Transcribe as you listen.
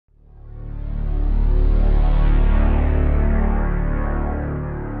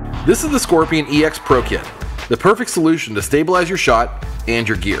This is the Scorpion EX Pro Kit, the perfect solution to stabilize your shot and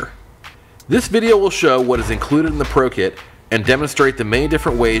your gear. This video will show what is included in the Pro Kit and demonstrate the many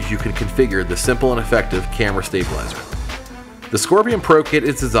different ways you can configure the simple and effective camera stabilizer. The Scorpion Pro Kit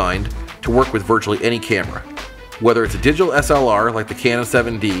is designed to work with virtually any camera, whether it's a digital SLR like the Canon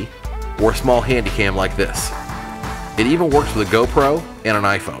 7D or a small handycam like this. It even works with a GoPro and an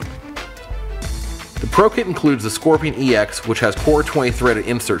iPhone. The Pro Kit includes the Scorpion EX, which has Core 20 threaded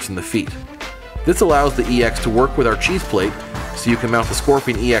inserts in the feet. This allows the EX to work with our cheese plate, so you can mount the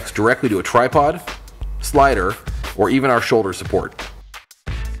Scorpion EX directly to a tripod, slider, or even our shoulder support.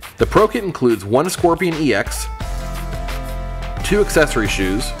 The Pro Kit includes one Scorpion EX, two accessory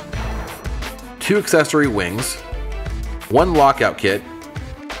shoes, two accessory wings, one lockout kit,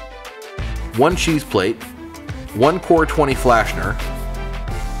 one cheese plate, one Core 20 flashner,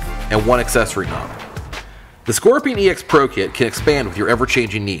 and one accessory knob. The Scorpion EX Pro Kit can expand with your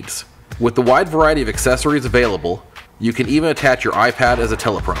ever-changing needs. With the wide variety of accessories available, you can even attach your iPad as a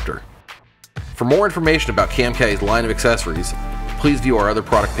teleprompter. For more information about Caddie's line of accessories, please view our other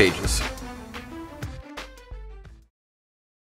product pages.